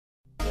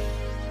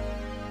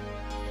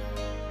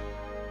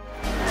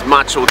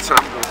Macho time.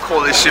 We'll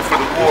call this shit for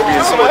the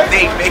Warriors all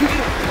day, baby.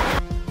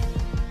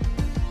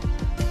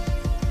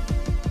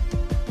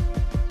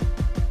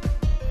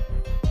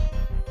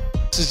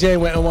 This is Jay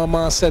with NY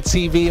Mindset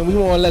TV, and we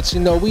want to let you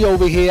know we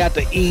over here at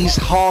the East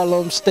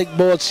Harlem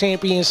Stickball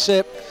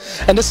Championship,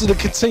 and this is the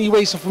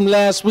continuation from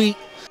last week.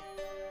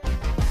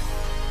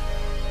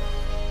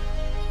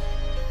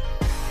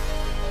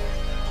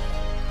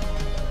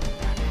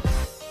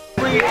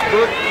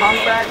 Good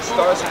comeback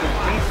starts with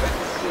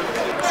defense.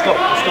 Let's go,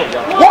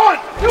 y'all. 1,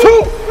 2,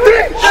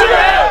 3,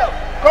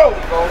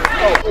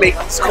 go. Make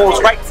these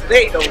calls right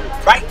today, though.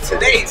 Right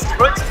today, it's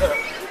crunch time.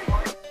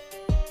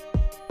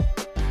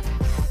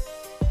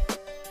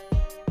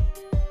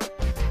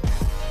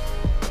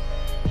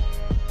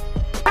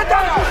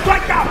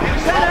 Strike out!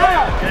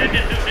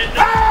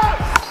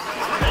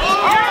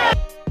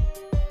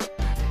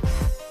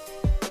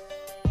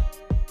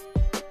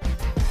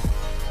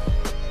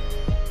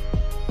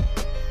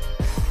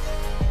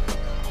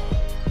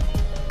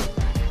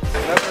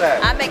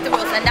 I make the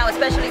rules, and now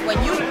especially when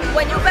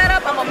you bet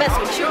up, I'm gonna mess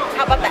with you.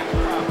 How about that?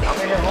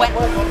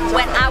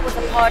 When I was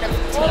a part of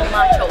Team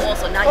Macho,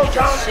 also now you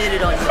just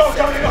shitted on yourself.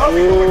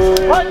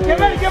 Get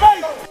ready, get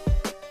ready!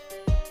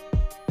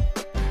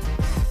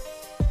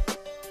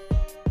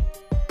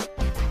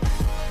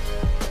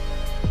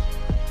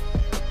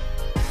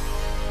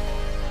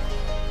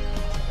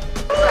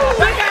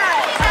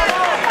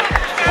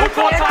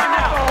 Time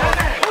out.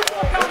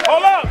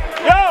 Hold up!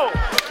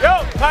 Yo!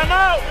 Time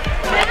out!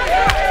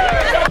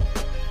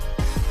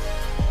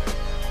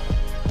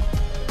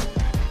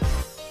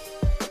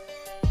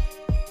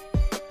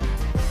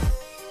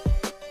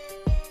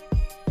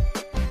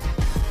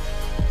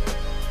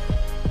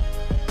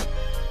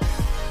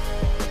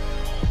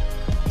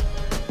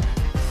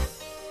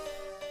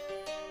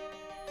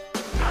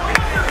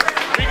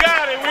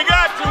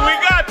 We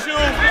got you!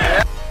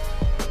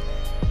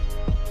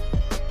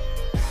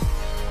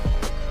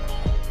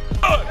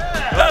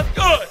 That's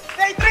good!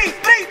 Hey,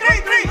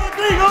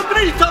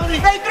 three, Tony!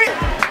 Hey, 3!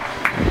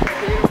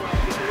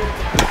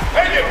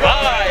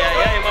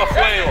 Ay, más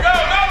fuego!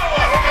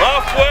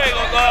 ¡Más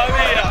fuego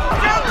todavía!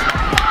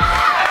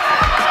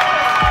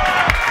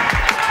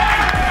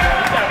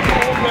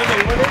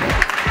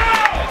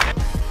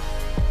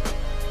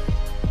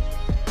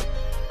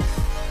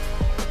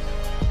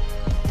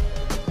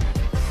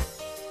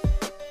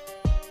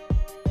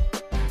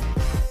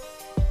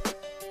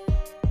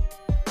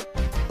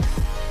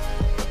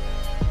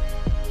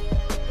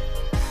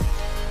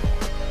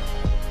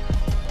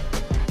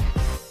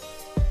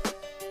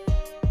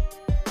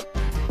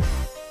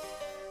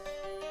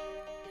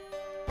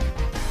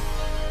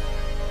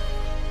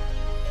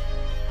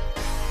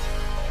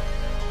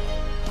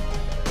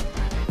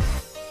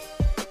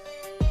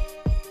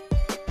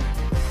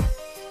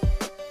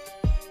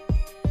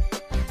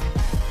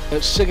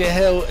 Sugar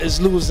Hill is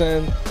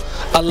losing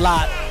a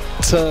lot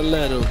to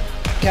little.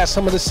 Got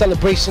some of the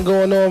celebration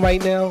going on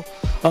right now.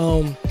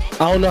 I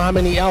don't know how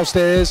many outs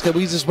there is because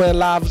we just went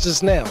live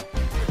just now.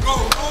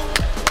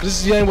 This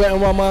is Yang with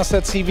NY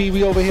Mindset TV.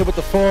 We over here with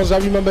the Fawns. I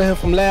remember him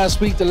from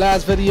last week, the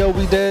last video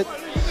we did.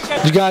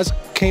 You guys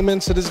came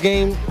into this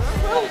game,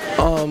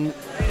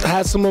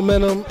 had some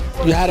momentum.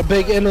 You had a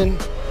big inning.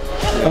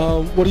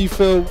 What do you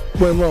feel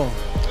went wrong?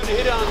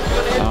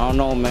 I don't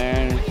know,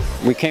 man.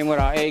 We came with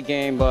our A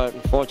game, but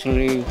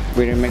unfortunately,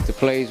 we didn't make the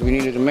plays we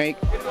needed to make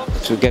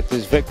to get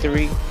this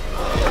victory.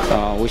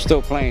 We're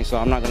still playing, so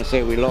I'm not going to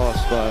say we lost,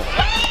 but,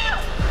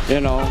 you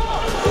know,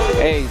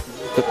 hey,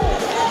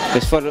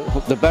 it's for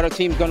the better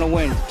team's going to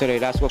win today.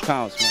 That's what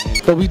counts, man.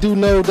 But we do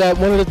know that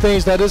one of the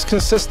things that is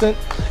consistent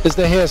is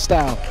the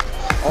hairstyle.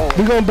 Oh.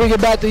 We're going to bring it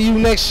back to you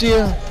next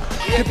year.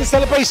 Get the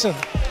celebration.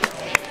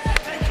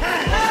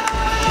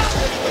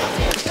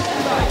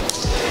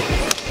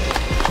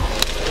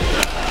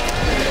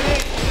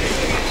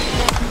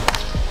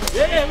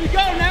 Yeah, we go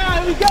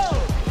now, here we go!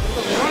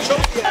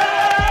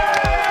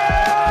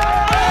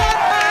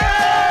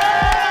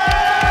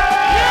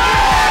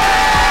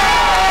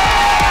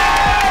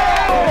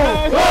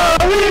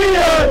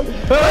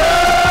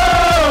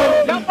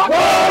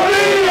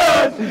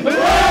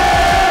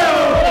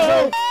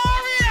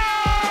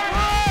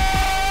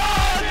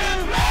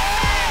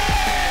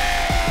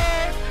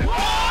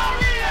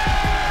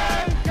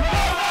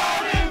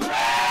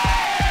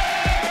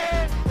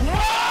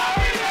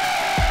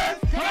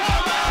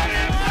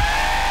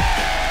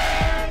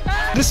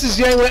 This is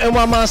Yang with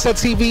NY Mindset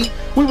TV.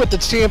 We with the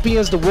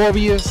champions, the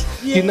Warriors.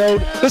 Yeah. You know,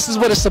 this is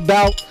what it's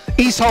about.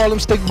 East Harlem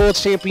Stickball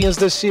champions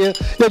this year.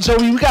 Yo,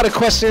 Joey, we got a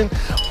question.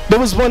 There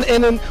was one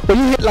inning where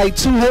you hit like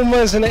 2 home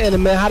runs in the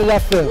inning, man. How did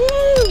that feel?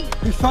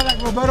 You felt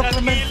like Roberto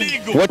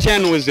Clemente. What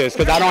channel is this?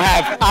 Because I don't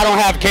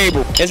have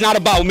cable. It's not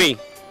about me.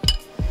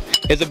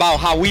 It's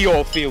about how we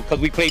all feel because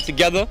we played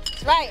together.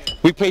 That's right.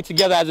 We played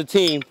together as a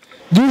team.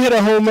 You hit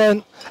a home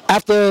run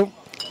after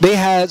they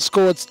had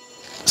scored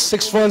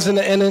 6 runs in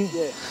the inning.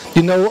 Yeah.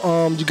 You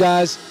know, you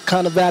guys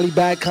kind of rallied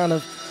back,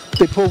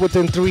 they pulled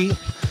within 3.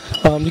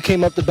 You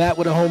came up the bat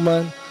with a home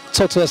run.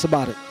 Talk to us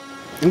about it.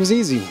 It was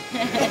easy.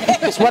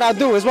 It's what I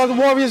do. It's what the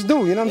Warriors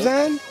do. You know what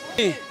I'm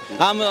saying?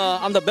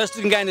 I'm the best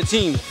looking guy in the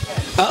team.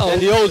 And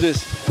the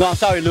oldest. No, I'm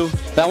sorry, Lou.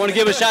 But I want to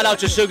give a shout out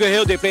to Sugar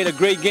Hill. They played a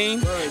great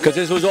game because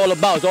this was all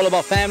about. It's all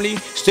about family,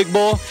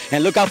 stickball,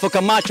 and look out for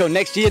Camacho.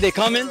 Next year they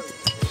coming.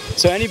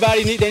 So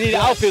they need an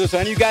outfielder. So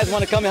any of you guys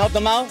want to come and help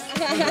them out?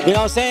 You know what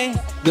I'm saying?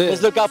 Yeah.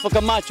 Let's look out for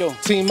Camacho.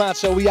 Team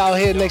Macho, we out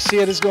here next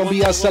year. This is going to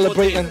be us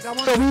celebrating.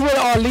 So we with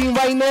Arlene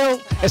right now,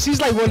 and she's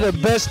like one of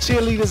the best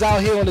cheerleaders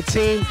out here on the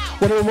team.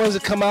 One of the ones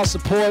that come out,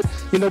 support,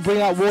 you know,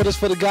 bring out waters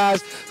for the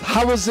guys.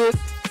 How was it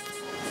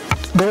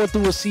going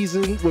through a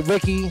season with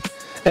Ricky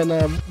and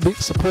be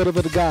supportive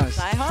of the guys?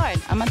 Die hard.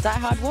 I'm a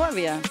die-hard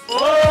warrior.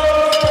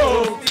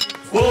 Whoa,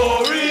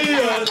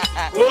 Warriors!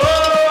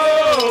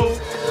 Whoa,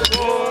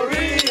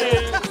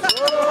 Warriors!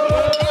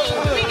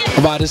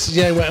 Wow, this is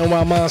Yang with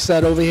NY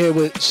Mindset over here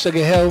with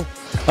Sugar Hill.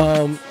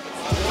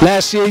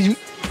 Last year, you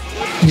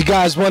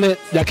guys won it.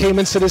 Y'all came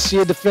into this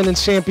year defending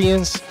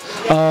champions.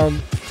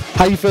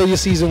 How you feel your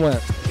season went?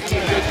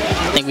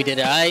 I think we did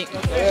all right.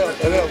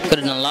 Could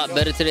have done a lot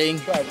better today.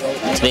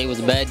 Today was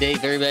a bad day,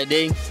 very bad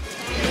day.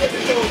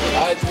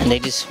 And they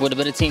just were the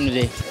better team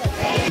today.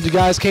 You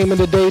guys came in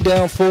the day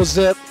down full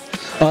zip.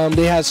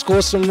 They had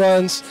scored some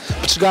runs,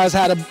 but you guys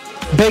had a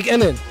big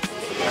inning.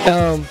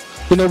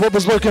 You know, what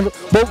was working?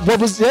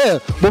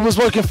 What was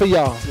working for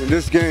y'all? In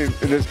this game,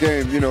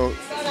 you know,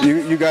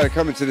 you got to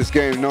come into this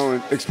game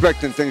knowing,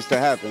 expecting things to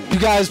happen. You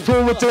guys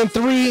pulled within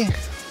 3,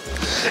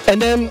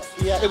 and then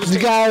you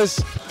guys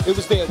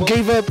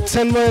gave up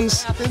 10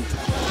 runs.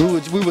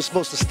 We were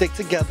supposed to stick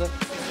together,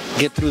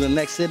 get through the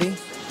next inning,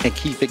 and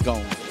keep it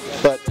going.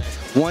 But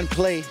one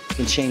play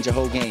can change a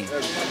whole game.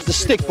 The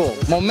stickball,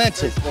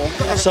 momentum.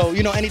 So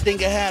you know anything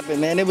can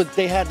happen, man.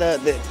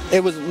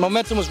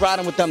 Momentum was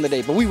riding with them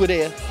today, but we were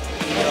there.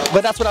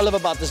 But that's what I love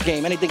about this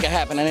game. Anything can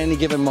happen at any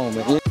given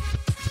moment.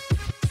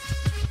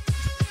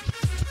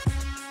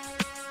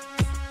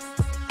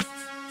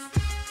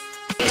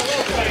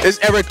 It's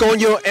Eric on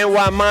your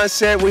NY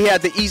Mindset. We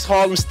had the East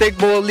Harlem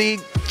Stickball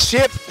League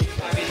chip.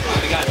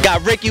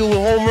 Got Ricky who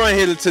home run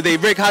hitter today.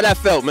 Rick, how that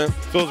felt, man?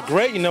 Feels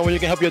great, you know, when you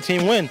can help your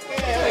team win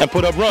and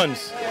put up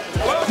runs.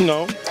 You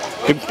know,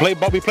 we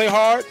play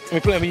hard,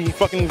 and we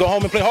fucking go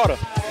home and play harder.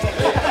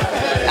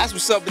 That's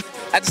what's up.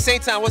 At the same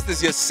time, what's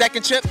this, your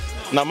second chip?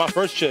 Not my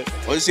first chip.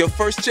 What is your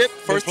first chip?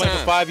 First time. Been playing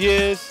for 5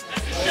 years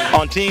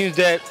on teams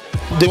that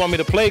they want me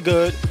to play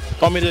good,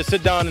 want me to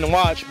sit down and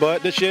watch.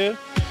 But this year,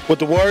 with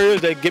the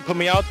Warriors, they put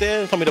me out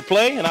there, told me to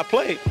play, and I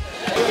played.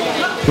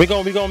 We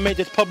gonna make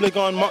this public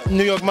on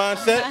New York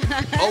Mindset.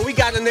 Oh, we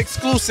got an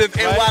exclusive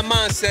NY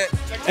Mindset.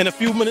 In a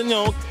few minutes, you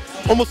know,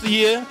 almost a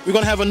year, we're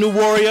gonna have a new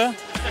Warrior.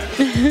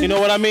 You know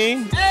what I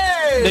mean?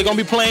 Hey! They're gonna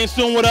be playing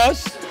soon with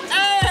us.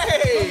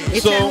 Hey!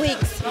 It's 10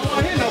 weeks.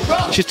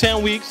 She's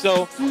 10 weeks,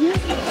 so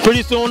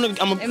pretty soon I'm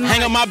gonna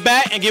hang up my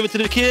bat and give it to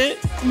the kid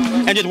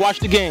and just watch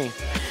the game.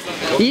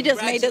 You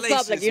just made this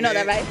public, you know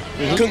that, right?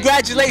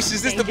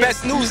 Congratulations, this is the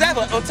best news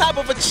ever. On top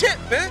of a chip,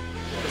 man.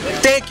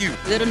 Thank you.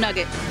 Little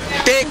nugget.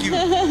 Thank you.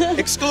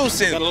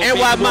 Exclusive.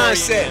 NY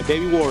Mindset.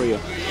 Baby Warrior.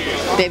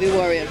 Baby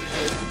Warrior.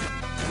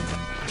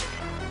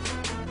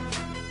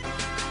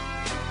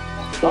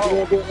 We're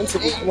gonna do an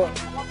interview. Come on.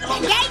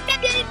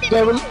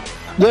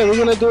 Yeah, we're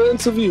gonna do an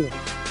interview.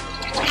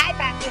 Hi,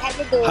 Papi. How you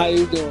doing? How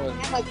you doing?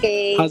 I'm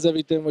okay. How's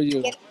everything with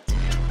you?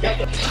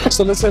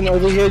 So listen,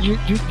 over here,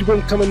 you've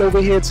been coming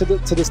over here to the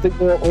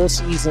stickball all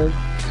season,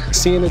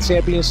 seeing the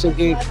championship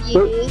game.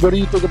 What do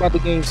you think about the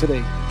game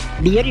today?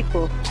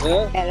 Beautiful.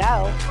 Yeah?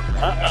 Hello.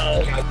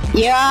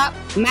 Yeah,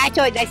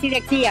 Macho, that's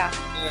it here. Yeah.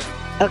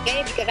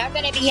 Okay, because I'm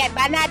gonna be here.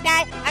 But not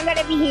that, I'm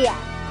gonna be here.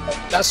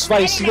 That's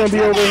right. She's gonna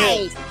be over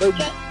here.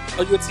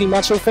 Are you a Team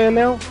Macho fan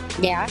now?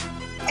 Yeah.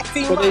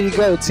 Well, there you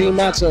go, Team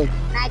Macho.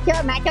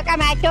 Macho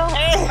Camacho.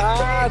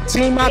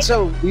 Team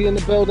Macho, we in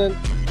the building.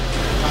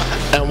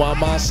 And while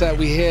Mindset,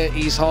 we here,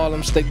 East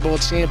Harlem Stickball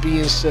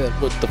Championship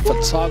with the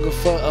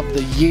photographer of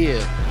the year.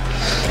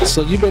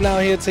 So you've been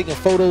out here taking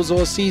photos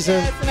all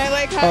season. Yes, and I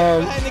like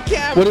hiding behind the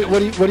camera.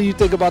 What do you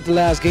think about the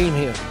last game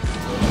here?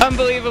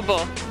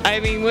 Unbelievable.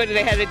 I mean,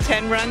 they had a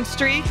 10-run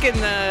streak in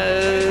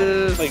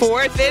the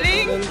 4th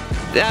inning?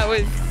 That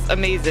was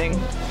amazing.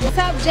 What's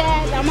up,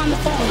 Jazz? I'm on the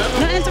phone.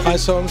 Alright,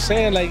 so I'm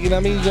saying, like, you know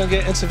what I mean? You're gonna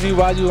get interviewed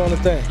while you on the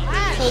thing.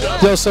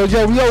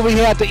 Yo, we over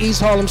here at the East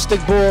Harlem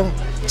Stickball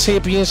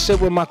Championship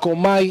with Mako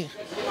Mai.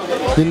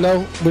 You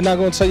know, we're not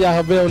gonna tell y'all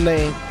her real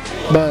name,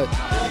 but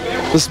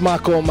it's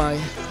Mako Mai.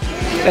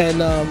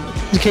 And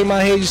you came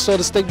out here, you saw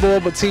the stickball,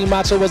 but Team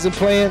Macho wasn't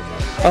playing.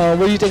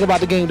 What do you think about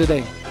the game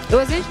today? It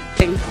was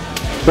interesting.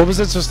 What was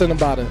interesting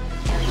about it?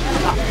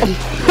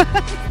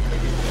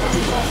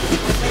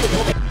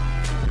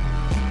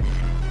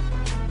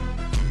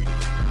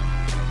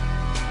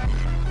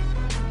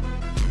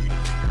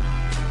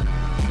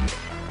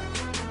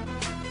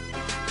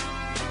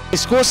 They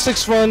scored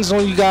 6 runs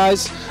on you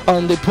guys.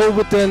 They pulled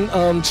within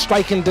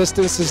striking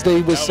distance, as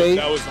they would say.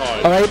 That was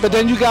hard. All right, but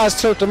then you guys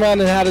turned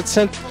around and had a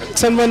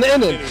 10-run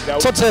inning.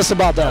 Talk to us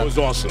about that. That was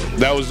awesome.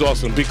 That was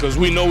awesome because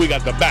we know we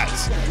got the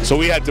bats, so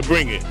we had to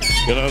bring it.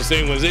 You know what I'm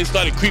saying? When they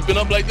started creeping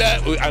up like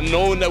that, I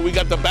knowing that we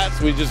got the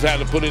bats, we just had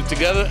to put it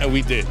together, and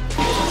we did.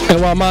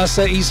 And while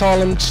Mindset East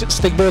Harlem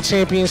Stickball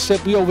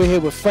Championship, we over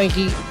here with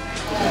Frankie,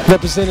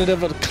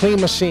 representative of the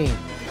Clean Machine.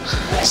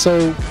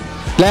 So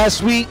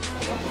last week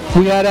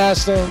we had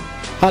asked him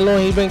how long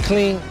he been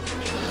clean.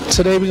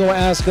 Today we're gonna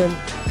ask him,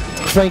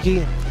 Frankie,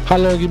 how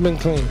long you been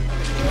clean?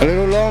 A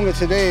little longer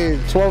today,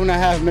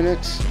 12.5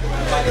 minutes.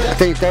 I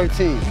think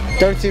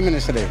 13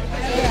 minutes today.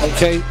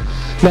 Okay.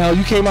 Now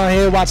you came out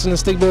here watching the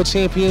Stickball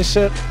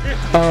Championship.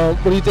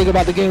 What do you think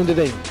about the game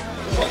today?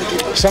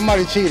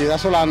 Somebody cheated,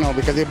 that's all I know,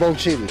 because they both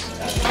cheated.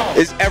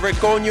 It's Eric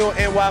Onyo,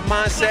 NY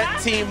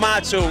Mindset, Team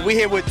Macho. We're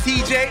here with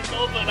TJ,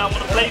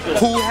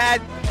 who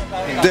had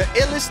the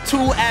illest 2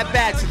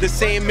 at-bats in the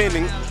same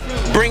inning,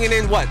 bringing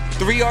in what,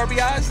 3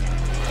 RBIs?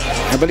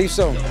 I believe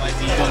so.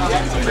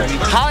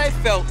 How I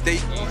felt that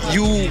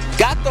you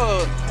got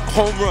the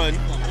home run,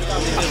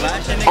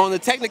 on the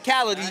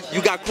technicality,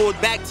 you got called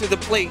back to the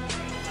plate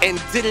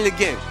and did it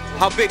again.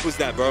 How big was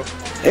that, bro?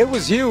 It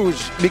was huge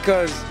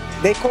because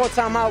they called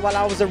timeout while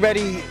I was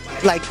already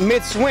like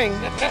mid-swing.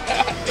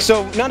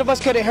 So none of us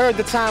could have heard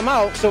the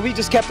timeout, so we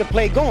just kept the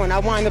play going. I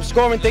wound up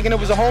scoring thinking it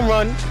was a home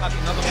run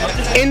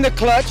in the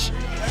clutch.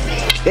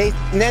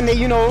 Then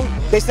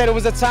they said it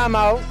was a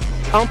timeout.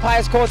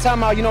 Umpires called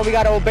timeout. You know, we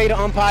got to obey the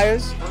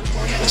umpires.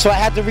 So I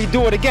had to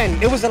redo it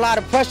again. It was a lot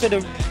of pressure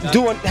to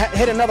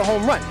hit another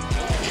home run.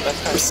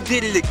 Just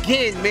did it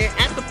again, man,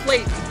 at the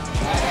plate.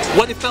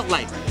 What it felt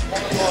like?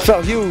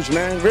 Felt huge,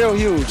 man, real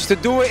huge. To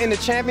do it in the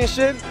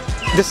championship,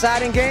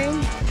 deciding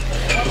game,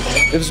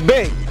 it was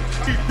big.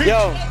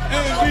 Yo,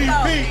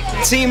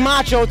 Team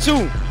Macho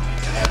too.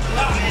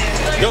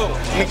 Yo,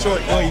 make sure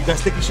you got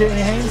sticky shit in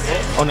your hands?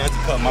 Oh, no, that's a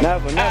cut, my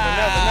Never.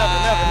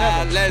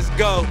 Let's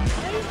go.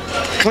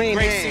 Clean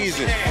Great hands.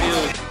 season.